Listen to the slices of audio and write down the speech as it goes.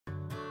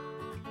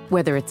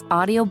Whether it's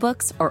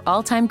audiobooks or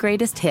all-time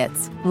greatest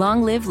hits,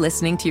 long live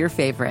listening to your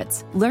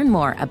favorites. Learn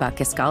more about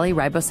Kisqali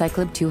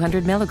Ribociclib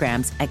 200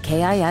 milligrams at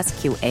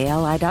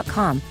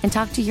KISQALI.com and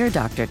talk to your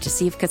doctor to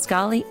see if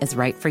Kisqali is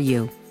right for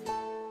you.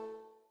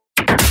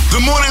 The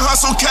Morning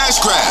Hustle Cash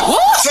Grab.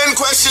 What? 10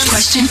 questions.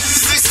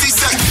 60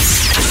 seconds.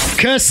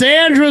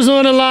 Cassandra's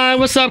on the line.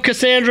 What's up,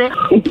 Cassandra?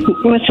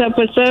 What's up?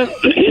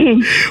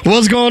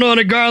 What's going on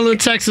in Garland,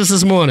 Texas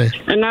this morning?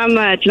 Not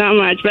much,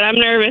 but I'm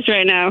nervous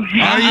right now.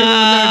 Are you?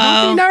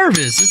 Don't be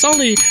nervous. It's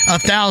only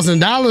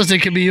 $1,000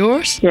 that could be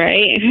yours.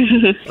 Right.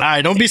 All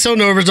right, don't be so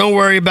nervous. Don't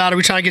worry about it.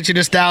 We're trying to get you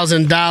this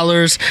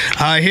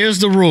 $1,000. Here's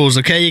the rules,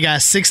 okay? You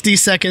got 60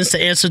 seconds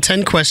to answer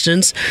 10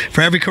 questions.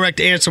 For every correct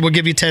answer, we'll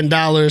give you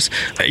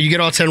 $10. You get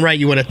all 10 right,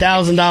 you win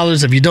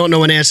 $1,000. If you don't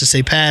know an answer,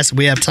 say pass.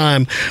 We have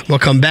time. We'll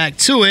come back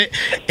to it.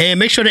 And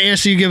make sure the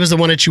answer you give is the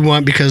one that you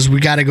want because we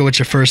got to go with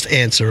your first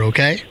answer,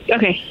 okay?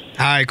 Okay.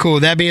 All right, cool.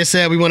 That being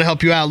said, we want to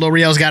help you out.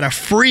 L'Oreal's got a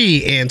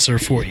free answer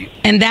for you.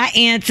 And that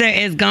answer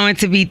is going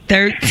to be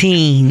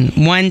 13.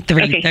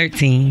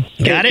 13.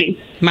 Got it?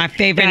 My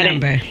favorite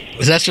number.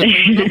 Was that your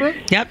favorite number?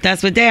 Yep,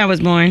 that's what day I was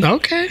born.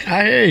 Okay,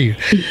 I hear you.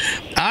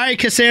 All right,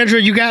 Cassandra,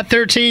 you got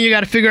 13. You got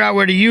to figure out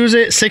where to use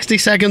it. 60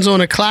 seconds on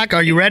the clock.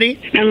 Are you ready?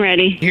 I'm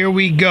ready. Here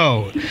we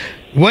go.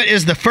 What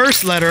is the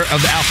first letter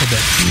of the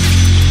alphabet?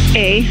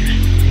 A.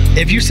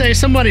 If you say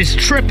somebody's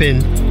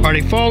tripping, are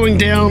they falling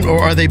down or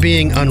are they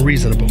being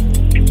unreasonable?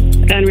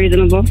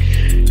 Unreasonable.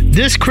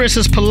 This Chris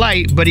is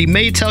polite, but he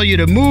may tell you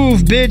to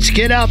move, bitch,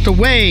 get out the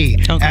way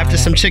after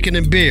some chicken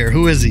and beer.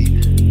 Who is he?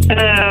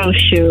 Oh,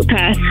 shoot.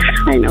 Pass.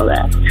 I know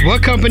that.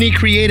 What company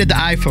created the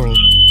iPhone?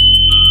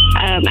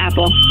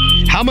 Apple.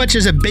 How much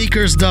is a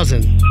baker's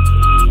dozen?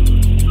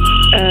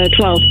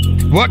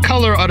 12. What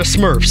color are the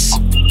Smurfs?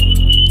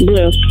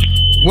 Blue.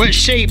 What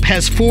shape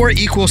has 4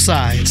 equal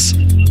sides?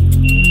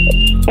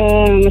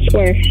 A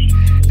square.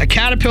 A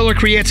caterpillar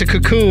creates a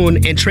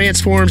cocoon and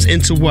transforms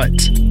into what?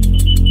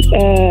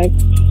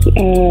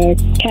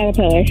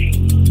 Caterpillar.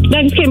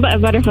 No, just kidding,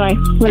 butterfly.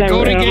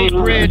 Whatever.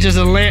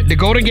 The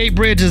Golden Gate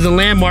Bridge is a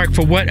landmark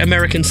for what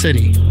American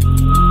city?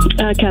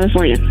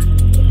 California.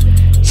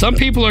 Some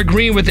people are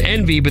green with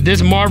envy, but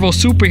this Marvel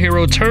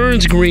superhero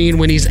turns green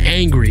when he's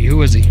angry.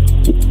 Who is he?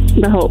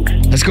 The Hulk.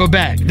 Let's go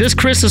back. This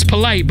Chris is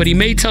polite, but he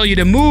may tell you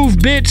to move,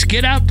 bitch,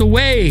 get out the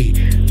way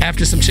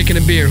after some chicken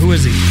and beer. Who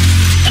is he?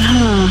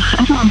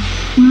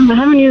 I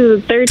haven't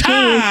used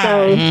 13,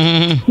 so...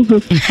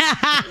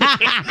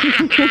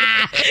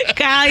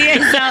 Kyle,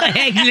 you're so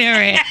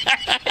ignorant.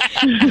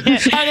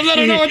 I let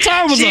her know what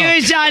time was up. She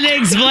was trying to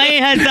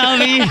explain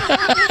herself.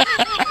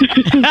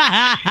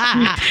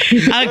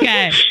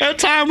 Okay. Her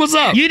time was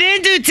up. You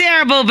didn't do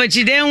terrible, but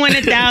you didn't win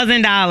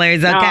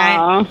 $1,000, okay?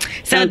 Aww.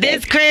 So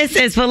this Chris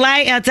is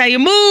polite. I'll tell you,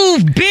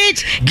 move,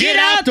 bitch. Get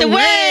out the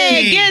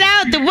way. Get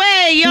out the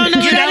way. You don't know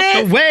what that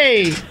is? Get out the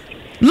way.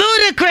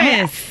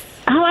 Ludacris.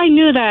 Oh, I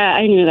knew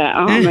that.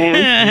 Oh,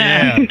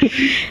 man.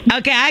 Yeah.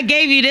 Okay, I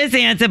gave you this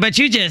answer, but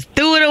you just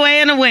threw it away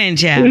in the wind,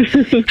 child.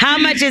 How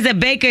much is a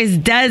baker's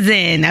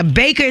dozen? A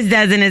baker's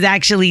dozen is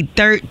actually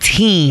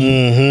 13.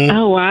 Mm-hmm.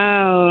 Oh,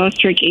 wow. That's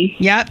tricky.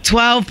 Yep,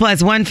 12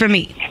 plus 1 for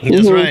me.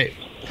 That's right.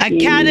 A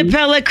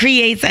caterpillar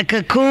creates a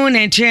cocoon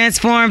and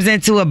transforms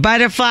into a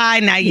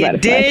butterfly. Now, you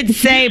did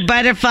say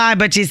butterfly,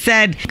 but you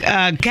said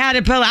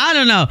caterpillar. I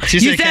don't know.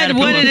 You said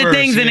one of the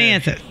things in the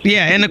answer.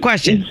 Yeah, in the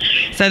question.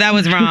 So that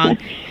was wrong.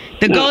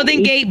 The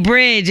Golden Gate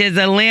Bridge is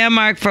a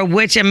landmark for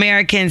which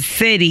American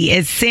city?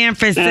 It's San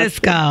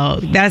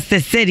Francisco. That's the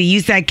city. You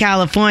said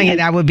California.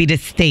 That would be the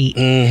state.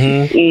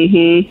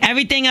 Mm-hmm.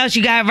 Everything else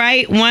you got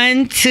right?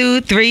 1,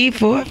 2, 3,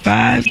 4,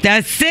 5.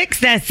 That's 6.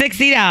 That's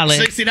 $60.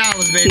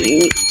 $60,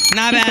 baby.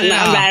 Not bad at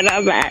all.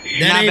 Not bad.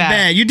 That ain't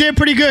bad. You did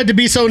pretty good to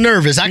be so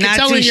nervous. I can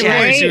tell in your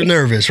voice you're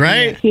nervous,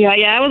 right? Yeah,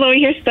 I was over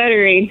here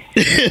stuttering.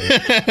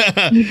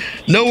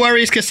 No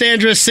worries,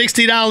 Cassandra.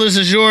 $60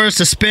 is yours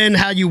to spend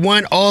how you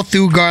want all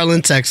through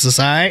Garland, Texas,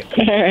 all right?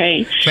 All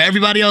right. For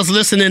everybody else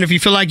listening, if you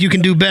feel like you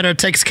can do better,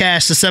 text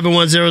cash to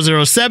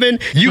 71007.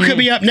 You could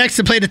be up next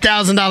to play the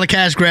 $1,000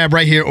 cash grab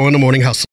right here on The Morning Hustle.